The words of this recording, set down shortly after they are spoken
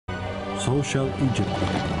so shall Egypt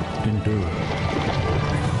endure.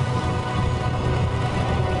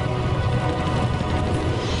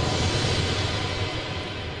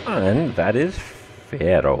 And that is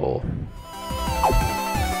Pharaoh.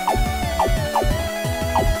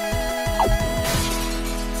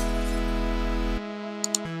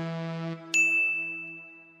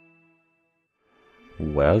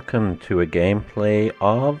 Welcome to a gameplay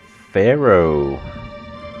of Pharaoh.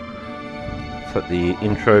 So the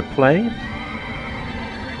intro play.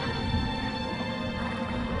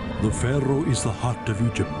 The Pharaoh is the heart of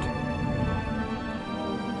Egypt.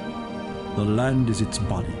 The land is its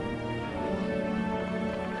body,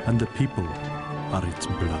 and the people are its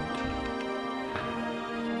blood.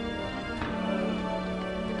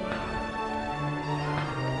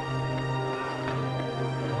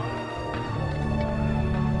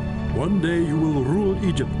 One day you will rule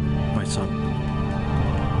Egypt, my son.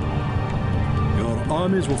 Your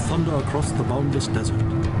armies will thunder across the boundless desert.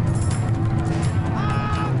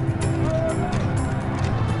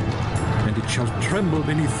 And it shall tremble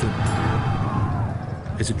beneath them,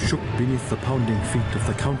 as it shook beneath the pounding feet of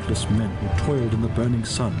the countless men who toiled in the burning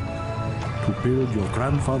sun to build your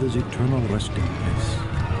grandfather's eternal resting place.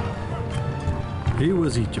 He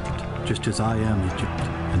was Egypt, just as I am Egypt,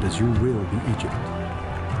 and as you will be Egypt.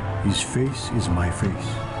 His face is my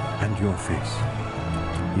face, and your face.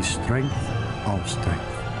 His strength, our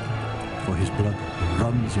strength, for his blood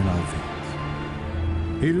runs in our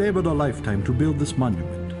veins. He labored a lifetime to build this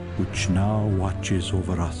monument, which now watches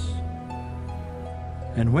over us.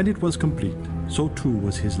 And when it was complete, so too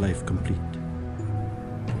was his life complete.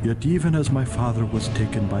 Yet even as my father was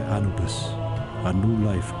taken by Anubis, a new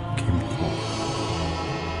life came forth.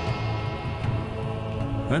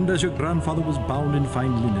 And as your grandfather was bound in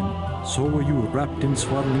fine linen, so were you wrapped in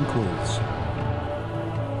swaddling clothes.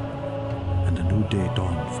 And a new day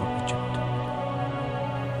dawned for Egypt.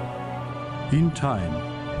 In time,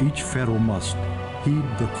 each pharaoh must heed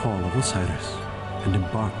the call of Osiris and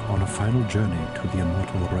embark on a final journey to the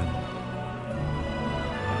immortal realm.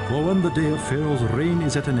 For when the day of Pharaoh's reign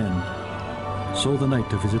is at an end, so the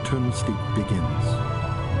night of his eternal sleep begins.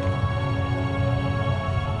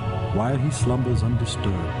 While he slumbers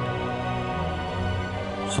undisturbed,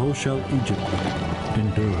 so shall Egypt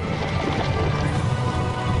endure.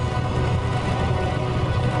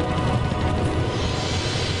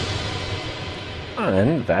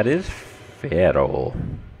 And that is Pharaoh.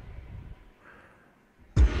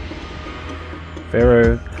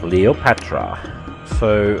 Pharaoh Cleopatra.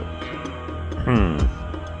 So,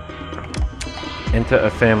 enter a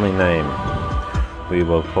family name. We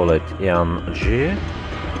will call it Immerse.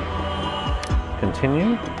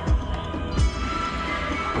 Continue.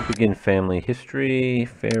 We'll begin family history.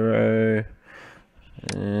 Pharaoh.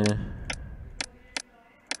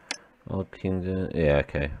 Old Kingdom. Yeah,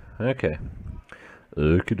 okay. Okay.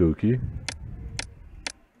 Okie dokie.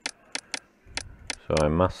 So I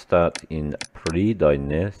must start in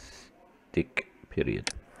pre-dynastic period.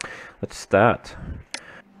 Let's start.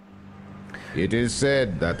 It is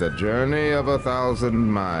said that a journey of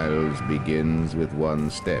 1,000 miles begins with one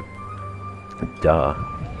step. Duh.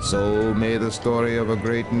 So may the story of a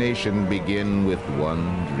great nation begin with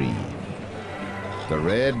one dream. The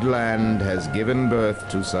Red Land has given birth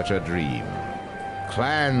to such a dream.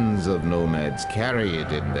 Clans of nomads carry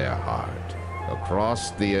it in their heart,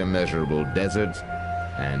 across the immeasurable desert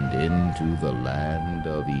and into the land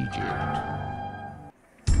of Egypt.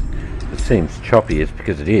 It seems choppy. It's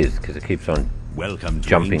because it is, because it keeps on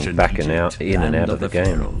jumping back and out, in and out of the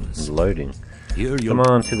game, and loading. Come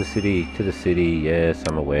on, to the city, yes,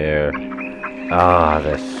 I'm aware. Ah,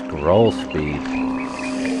 the scroll speed.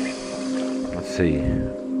 Let's see.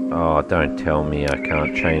 Oh, don't tell me I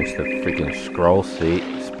can't change the freaking scroll speed.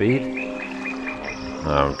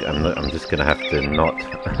 I'm just gonna have to not.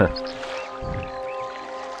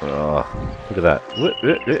 Oh, look at that.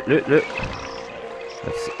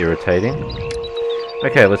 That's irritating.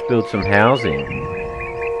 Okay, let's build some housing.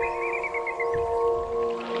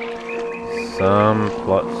 Some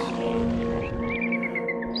plots.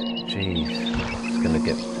 Jeez, it's gonna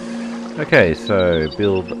get. Okay, so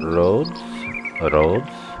build roads.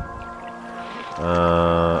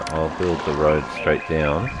 I'll build the road straight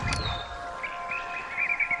down.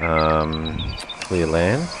 Clear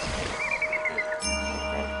land.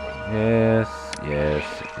 Yes.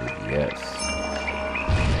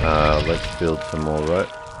 Let's build some more road.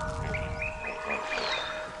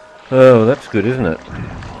 Oh, that's good, isn't it?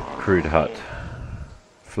 Crude hut.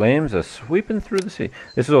 Flames are sweeping through the city.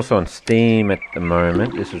 This is also on Steam at the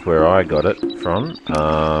moment. This is where I got it from.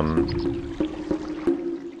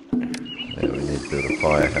 Yeah, we need to build a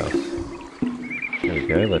firehouse.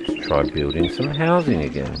 go. Let's try building some housing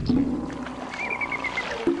again.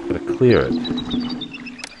 Gotta clear it.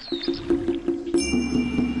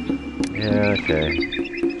 Yeah, okay.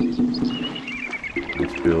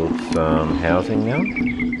 Let's build some housing now.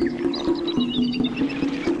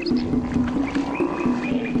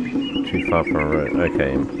 Too far from a road.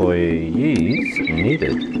 Okay, employees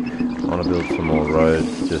needed. I want to build some more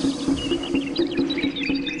roads just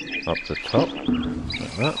up the top,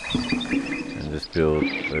 like that. And just build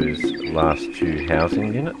those last 2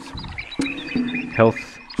 housing units. Health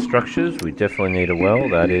structures, we definitely need a well,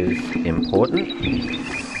 that is important.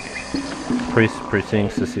 Priest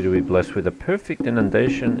precincts, the city will be blessed with a perfect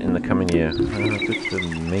inundation in the coming year. Good for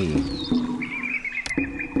me.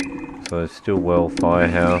 So still well,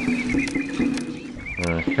 firehouse.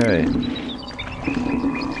 Okay.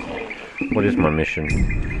 What is my mission?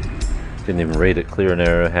 Didn't even read it. Clear an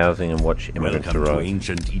area of housing and watch immigrants arrive. Welcome to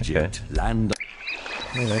ancient Egypt, land.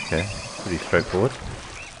 Yeah, okay, pretty straightforward.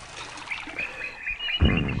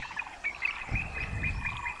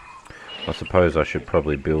 I suppose I should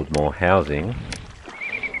probably build more housing.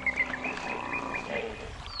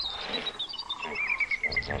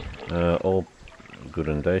 All good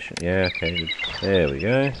inundation. Yeah, okay. There we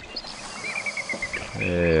go.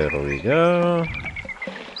 There we go.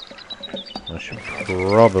 I should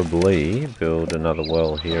probably build another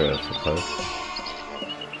well here, I suppose.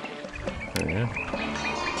 There we go.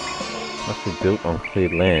 Must be built on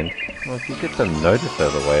cleared land. Well, if you get the notice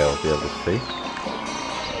out of the way, I'll be able to see.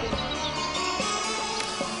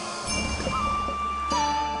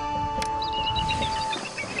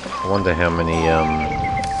 I wonder how many,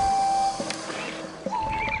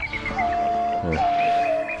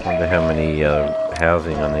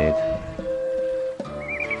 housing I need.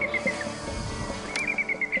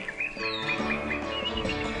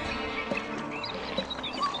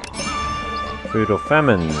 Food or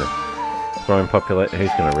famine? Growing population.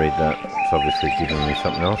 Who's going to read that? It's obviously giving me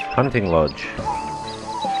something else. Hunting lodge.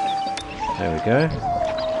 There we go.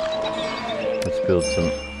 Let's build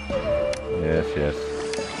some. Yes, yes.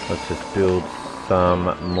 Let's just build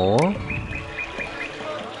some more.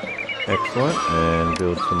 Excellent. And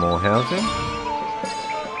build some more housing.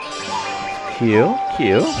 Kill.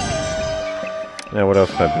 Now what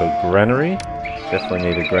else can I build? Granary. Definitely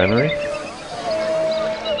need a granary.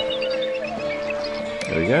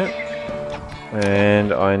 There we go.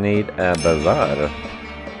 And I need a bazaar.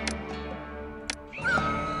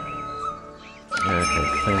 Okay,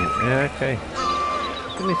 clean. Yeah, okay.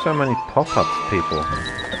 Give me so many pop-ups, people.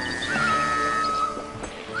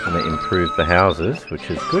 And they improve the houses, which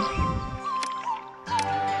is good.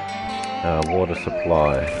 Water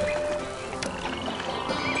supply.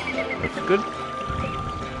 That's good.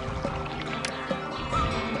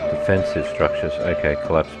 Defensive structures. Okay,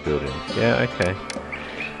 collapsed buildings. Yeah, okay.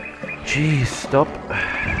 Jeez, stop.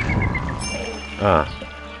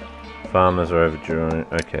 Farmers are overdrawing.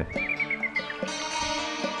 Okay.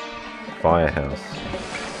 Firehouse.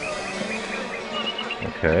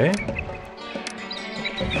 Okay.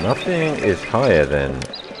 Nothing is higher than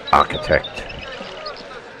architect.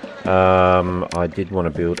 I did want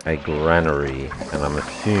to build a granary, and I'm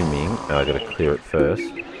assuming I gotta clear it first.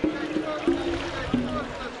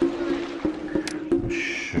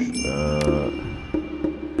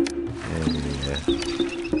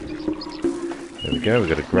 There we go, we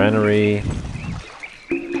got a granary,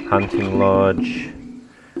 hunting lodge.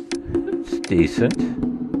 It's decent.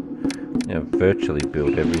 Yeah, virtually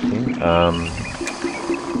built everything. I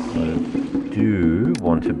do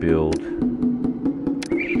want to build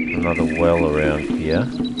another well around here.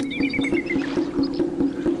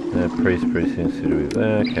 Priest precincts to do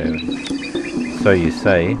there. Okay. So you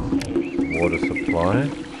say. Water supply?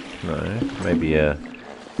 No. Maybe a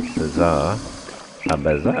bazaar. A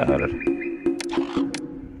bazaar.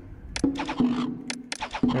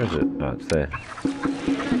 Where is it? Oh, it's there.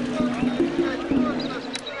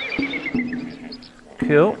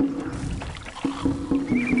 Cool.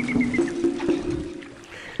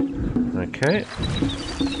 Okay.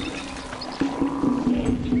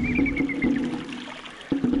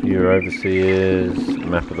 Your overseers,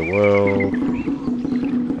 map of the world,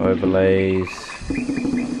 overlays,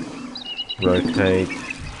 rotate.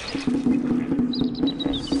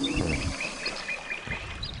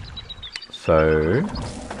 So,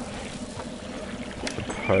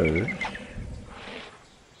 suppose.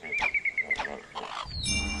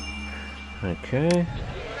 Okay.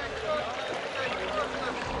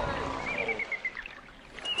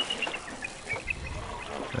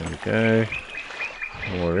 There we go.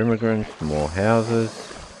 More immigrants, more houses.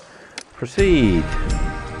 Proceed.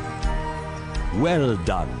 Well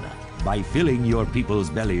done. by filling your people's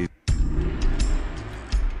bellies.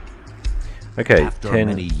 Okay, After 10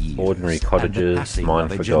 many years ordinary and the cottages, passing mine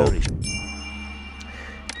of a for gold. generation.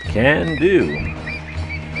 Can do.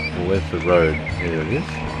 Well, where's the road? Here it is.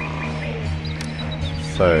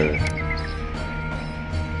 So,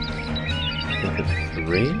 I think it's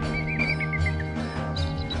 3.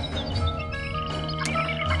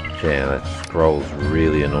 Yeah, that scroll's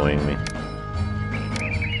really annoying me.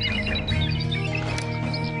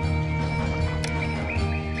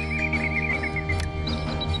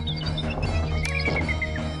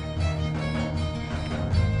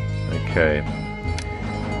 Okay.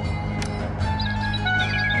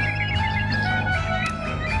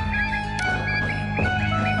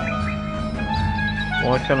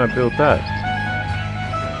 Why can't I build that?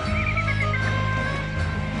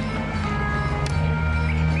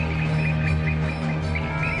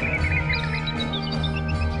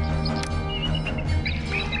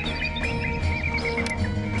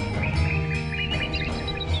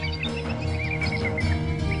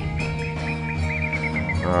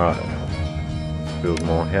 Alright. Let's build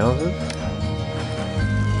more houses.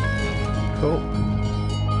 Cool.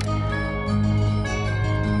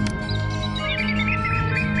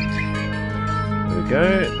 Go.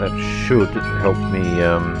 That should help me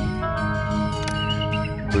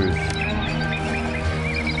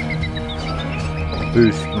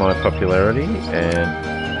boost my popularity and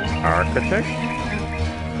architect.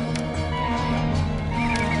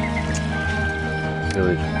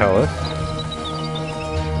 Village palace.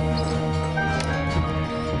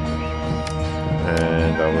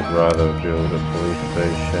 And I would rather build a police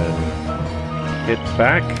station. Get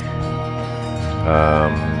back.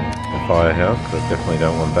 Firehouse, because I definitely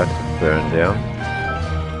don't want that to burn down.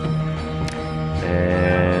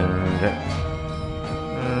 And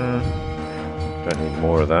don't need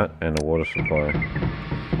more of that, and a water supply.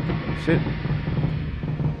 That's it.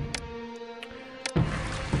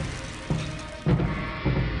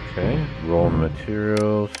 Okay, raw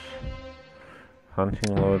materials.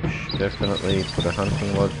 Hunting lodge, definitely put a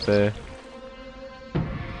hunting lodge there.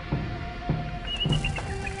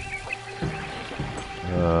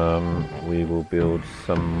 We will build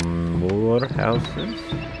some more houses.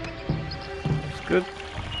 That's good.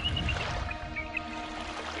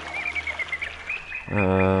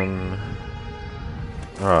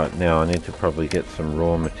 Alright, now I need to probably get some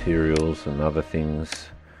raw materials and other things.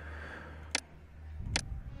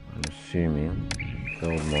 I'm assuming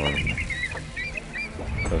gold mine.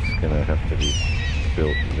 That's gonna have to be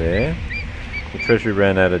built there. The treasury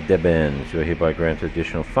ran out of debens. You are hereby granted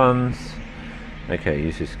additional funds. Okay,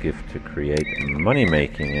 use this gift to create a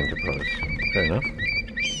money-making enterprise. Fair enough.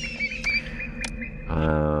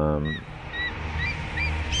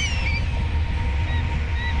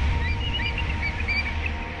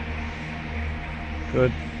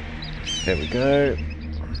 Good. There we go.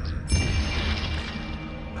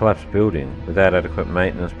 Collapsed building. Without adequate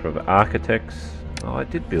maintenance, provide architects. Oh, I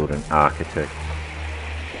did build an architect.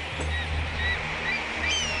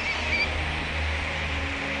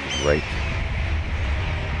 Great.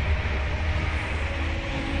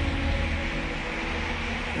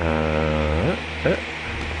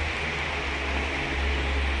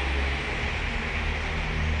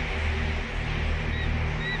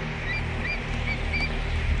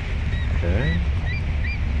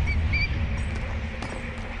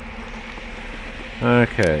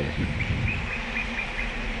 Okay.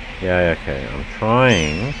 Yeah, okay. I'm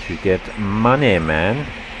trying to get money, man.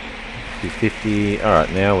 250.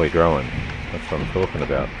 Alright, now we're growing. That's what I'm talking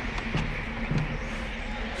about.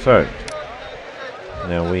 So,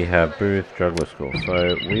 now we have Booth, Juggler School.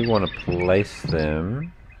 So, we want to place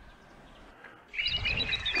them.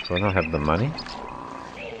 Do I not have the money?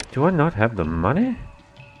 Do I not have the money?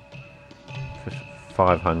 For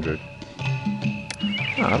 500.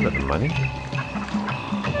 Oh, I've got the money.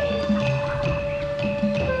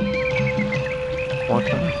 Why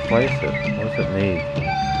can't I place it? What does it need?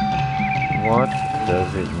 What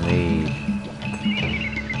does it need?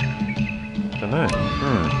 Don't know.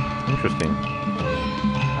 Interesting.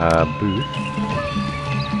 Booth.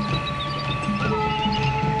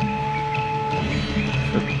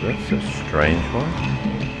 That's a strange one.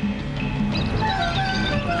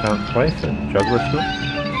 Can't place it. Juggler School?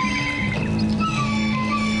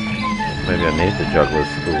 Maybe I need the Juggler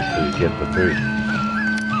School to get the booth.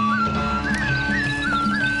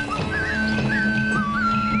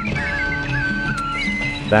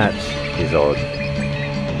 That is odd.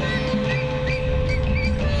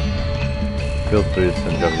 Build booths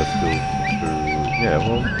and juggler schools through... Yeah,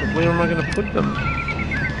 well, where am I going to put them?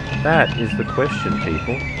 That is the question,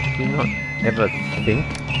 people. Do you not ever think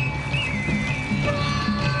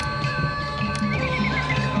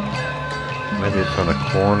Maybe it's on a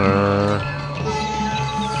corner.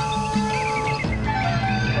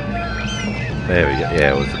 There we go. Yeah,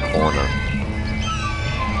 it was a corner.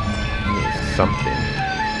 It was something.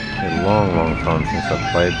 A long time since I've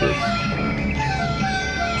played this.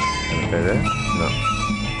 Okay there? No.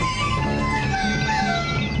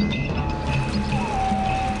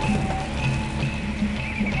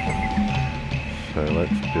 So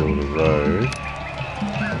let's build a road.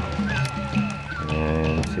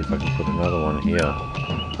 And see if I can put another one here.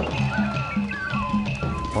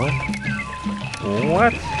 What?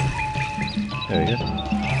 What? There we go.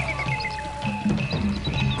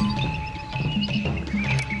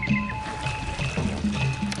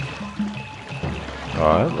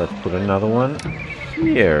 Alright, let's put another one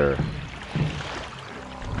here.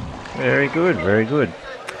 Very good, very good.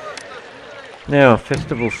 Now,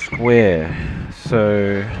 Festival Square.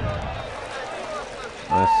 So,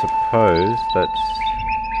 I suppose that's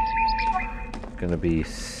going to be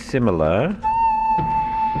similar.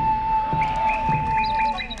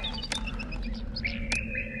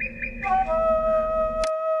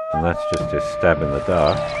 And that's just a stab in the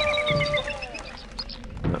dark.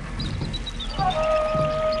 No.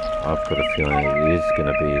 I've got a feeling it is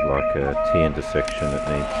going to be like a T-intersection it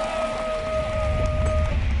needs.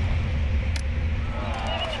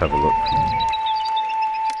 Let's have a look.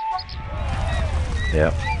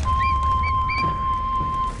 Yep.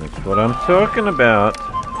 That's what I'm talking about.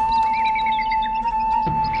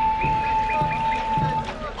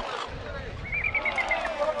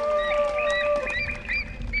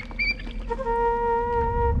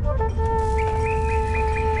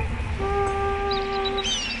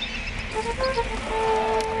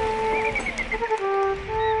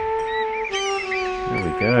 There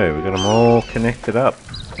we go, we've got them all connected up.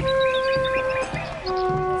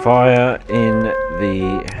 Fire in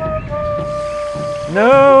the...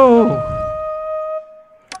 No!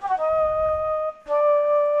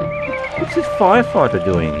 What's this firefighter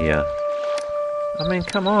doing here? I mean,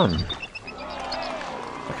 come on.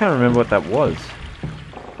 I can't remember what that was.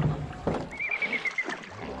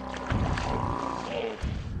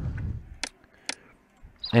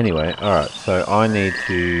 Anyway, alright, so I need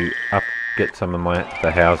to get some of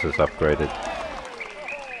the houses upgraded.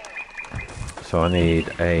 So I need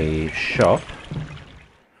a shop.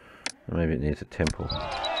 Maybe it needs a temple.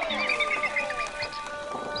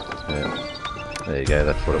 Yeah. There you go,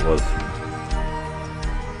 that's what it was.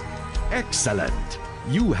 Excellent!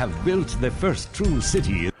 You have built the first true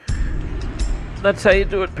city. That's how you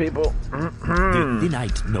do it, people. The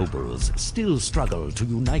Thinite nobles still struggle to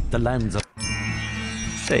unite the lands of...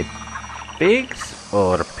 Say, pigs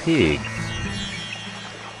or pigs?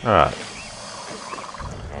 Alright.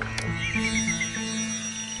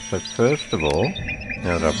 So first of all,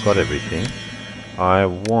 now that I've got everything, I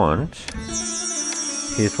want...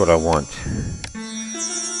 Here's what I want.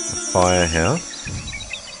 A firehouse.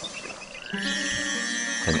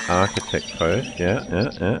 An architect post, yeah,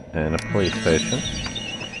 and a police station.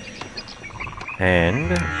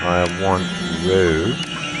 And I want roads.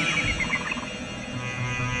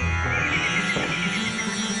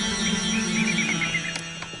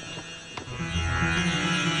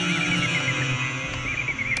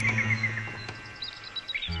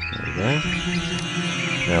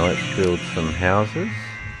 Now let's build some houses.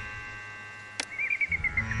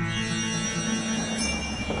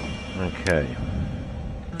 Okay.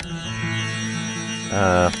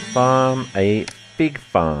 Farm, a big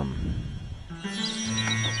farm.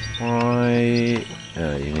 Why?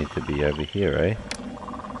 Oh, you need to be over here, eh?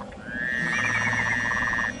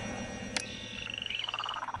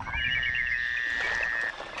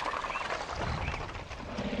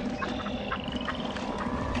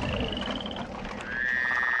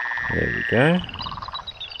 There we go.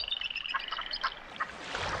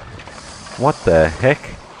 What the heck?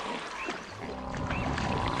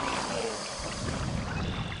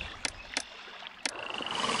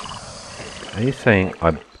 Are you saying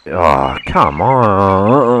I... Oh, come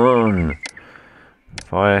on!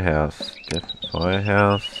 Firehouse.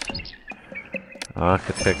 Firehouse.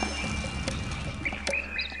 Architect.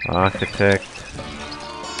 Architect.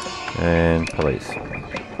 And police.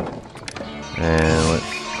 And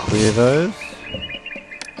let's clear those.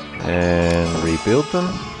 And rebuild them.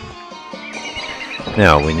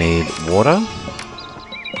 Now we need water.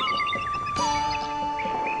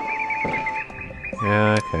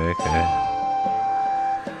 Yeah, okay.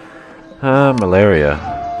 Malaria.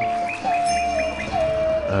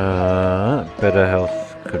 Better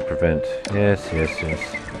health could prevent. Yes.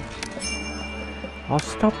 Oh,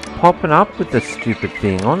 stop popping up with this stupid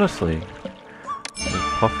thing, honestly.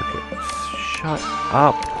 Shut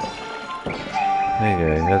up. There you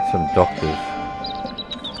go, that's some doctors.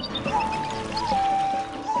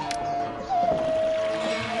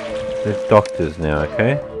 There's doctors now,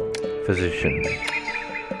 okay? Physician.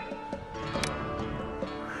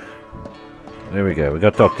 There we go, we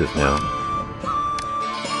got doctors now.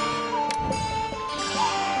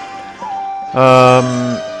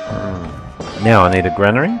 Now I need a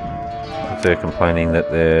granary. Because they're complaining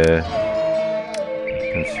that they're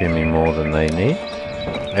consuming more than they need.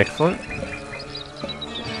 Excellent.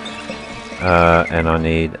 And I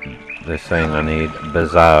need, they're saying I need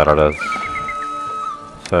bazaars.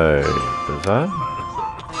 So, bazaar.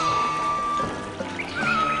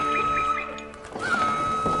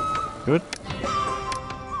 Good.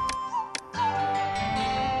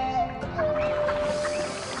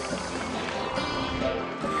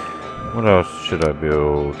 What else should I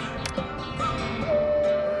build?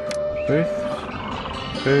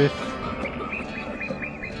 Booth.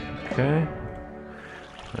 Okay.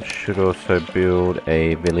 I should also build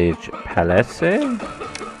a village palace. And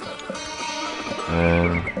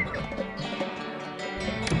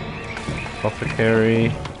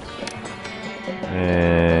apothecary.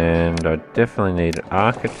 And I definitely need an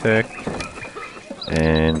architect.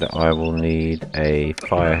 And I will need a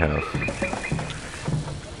firehouse.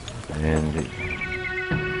 And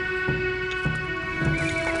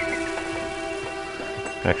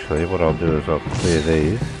actually what I'll do is I'll clear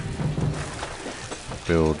these,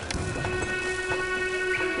 build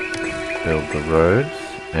the roads,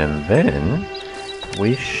 and then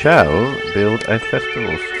we shall build a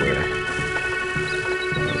festival square.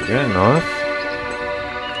 There we go, nice.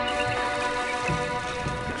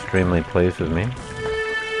 Extremely pleased with me.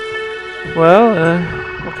 Well,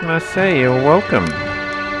 what can I say? You're welcome.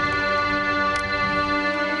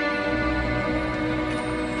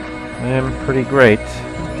 I am pretty great.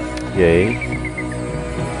 Yay.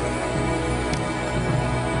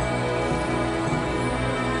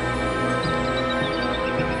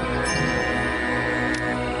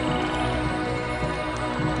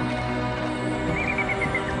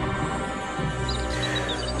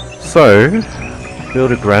 So,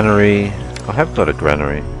 build a granary. I have got a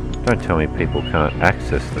granary. Don't tell me people can't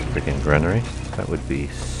access the freaking granary. That would be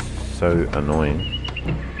so annoying.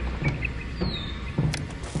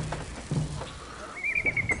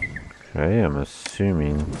 Okay, I'm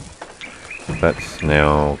assuming that's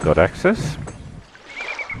now got access.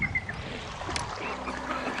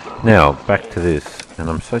 Now, back to this, and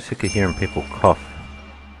I'm so sick of hearing people cough.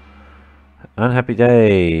 Unhappy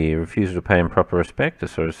day. Refusal to pay him proper respect. A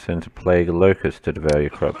sort of sent a plague locust to devour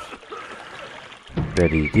your crops.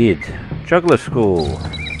 Bet he did. Juggler school.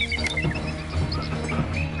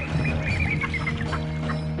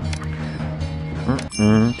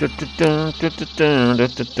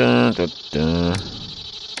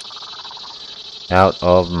 Out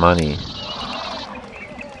of money.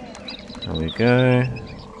 There we go.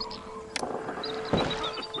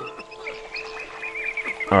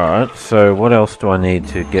 Alright, so what else do I need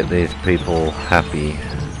to get these people happy?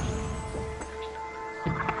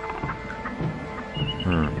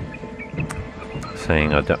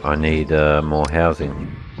 Saying I need more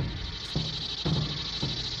housing.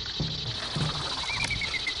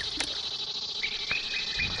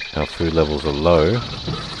 Our food levels are low.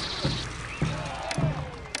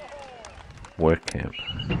 Work camp.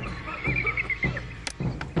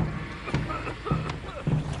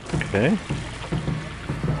 Okay.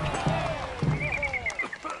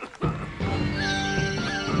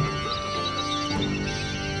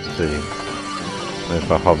 Let's see. If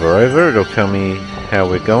I hover over, it'll tell me how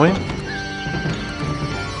we're going.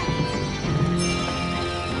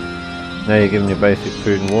 Now you're giving me basic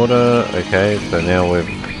food and water. Okay, so now we're...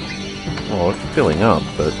 Oh, it's filling up,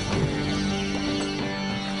 but...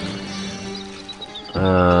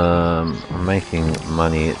 I'm making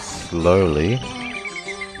money slowly.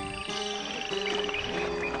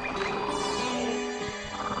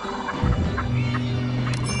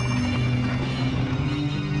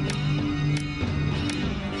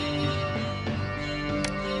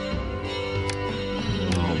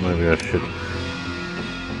 Oh, maybe I should...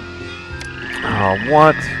 Oh,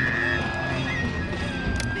 what?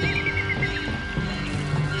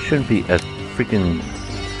 Shouldn't be a freaking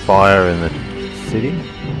fire in the city.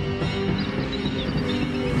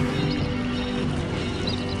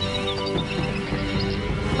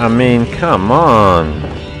 I mean, come on.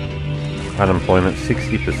 Unemployment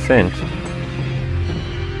 60%.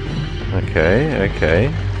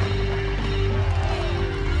 Okay.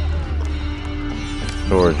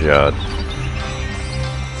 Storage yard.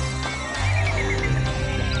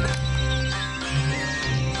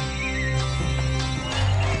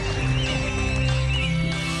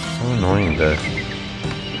 annoying though.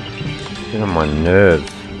 Get on my nerves.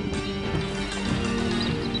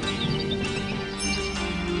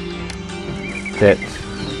 Debt.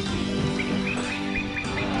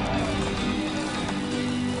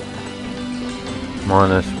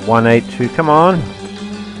 Minus 182, come on!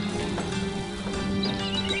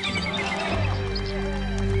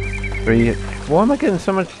 Why am I getting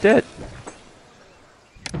so much debt?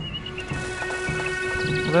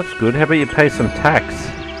 Well, that's good. How about you pay some tax?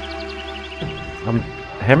 I'm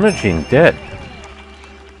hemorrhaging debt.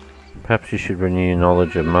 Perhaps you should renew your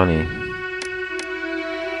knowledge of money.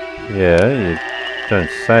 Yeah, you don't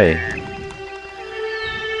say.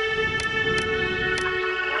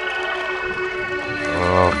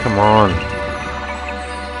 Oh, come on.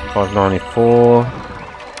 594.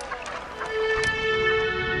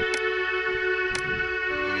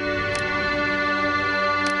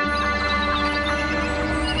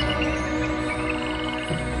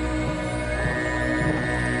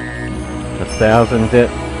 $1,000 debt.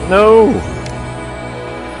 No!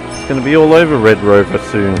 It's going to be all over Red Rover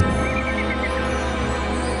soon.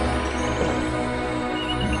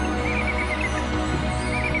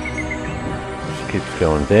 Just keeps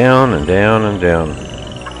going down and down and down.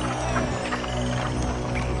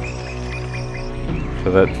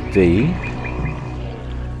 So that's D.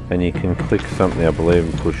 And you can click something, I believe,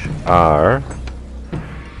 and push R.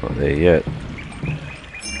 Not there yet.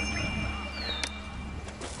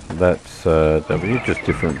 That's W, just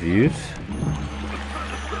different views.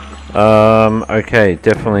 Okay,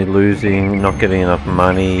 definitely losing, not getting enough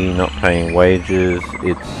money, not paying wages.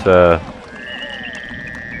 It's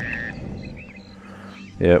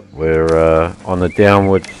yep, we're on the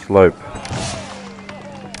downward slope.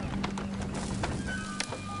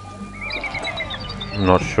 I'm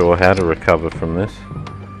not sure how to recover from this.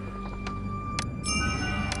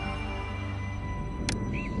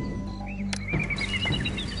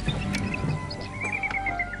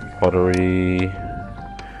 Pottery.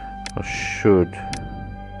 I should.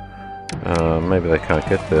 Maybe they can't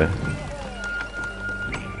get there.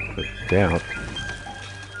 I doubt.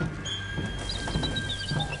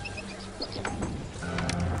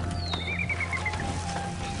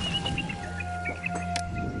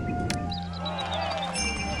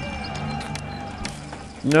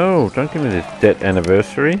 No, don't give me this debt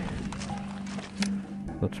anniversary.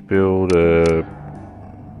 Let's build a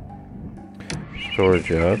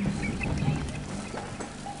storage yard.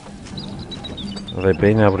 Have they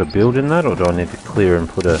been able to build in that, or do I need to clear and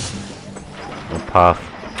put a path?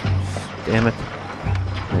 Damn it.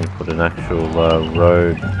 I need to put an actual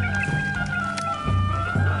road.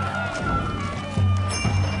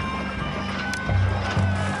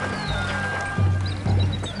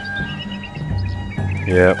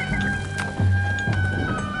 Yep.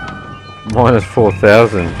 Minus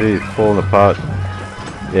 4,000, geez, falling apart.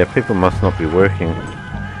 Yeah, people must not be working.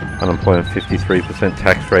 Unemployment 53%,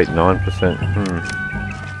 tax rate 9%.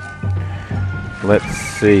 Let's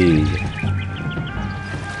see.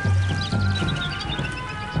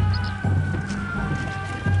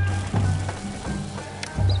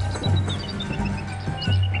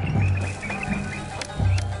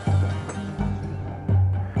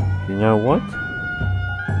 You know what?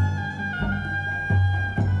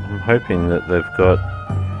 I'm hoping that they've got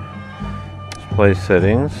display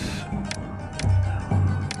settings.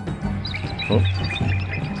 Oh.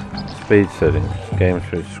 Speed settings, game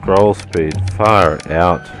through, scroll speed, far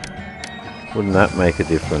out. Wouldn't that make a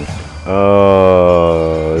difference?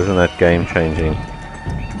 Oh, isn't that game changing?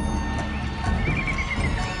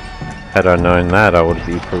 Had I known that, I would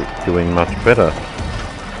be doing much better.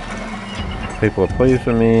 People are pleased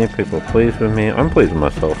with me, people are pleased with me. I'm pleased with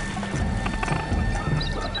myself.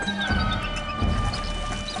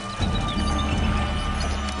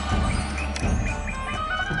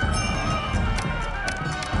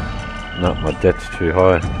 No, my debt's too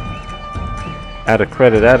high. Add a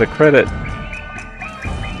credit, add a credit.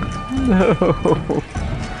 No.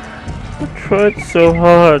 I tried so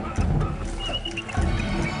hard.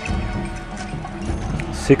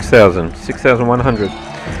 6,100.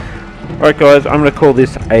 Alright guys, I'm going to call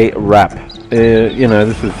this a wrap. You know,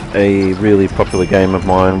 this was a really popular game of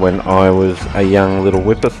mine when I was a young little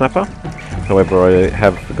whippersnapper. However, I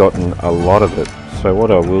have forgotten a lot of it. So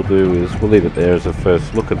what I will do is, we'll leave it there as a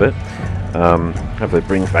first look of it. Hopefully it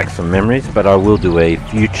brings back some memories, but I will do a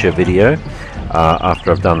future video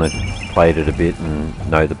after I've played it a bit and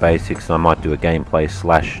know the basics. I might do a gameplay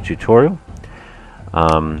 / tutorial.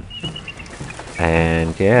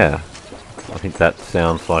 And yeah, I think that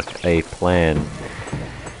sounds like a plan.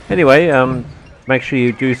 Anyway, make sure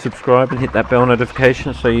you do subscribe and hit that bell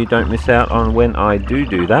notification so you don't miss out on when I do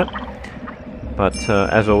that. But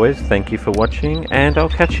as always, thank you for watching, and I'll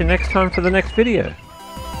catch you next time for the next video.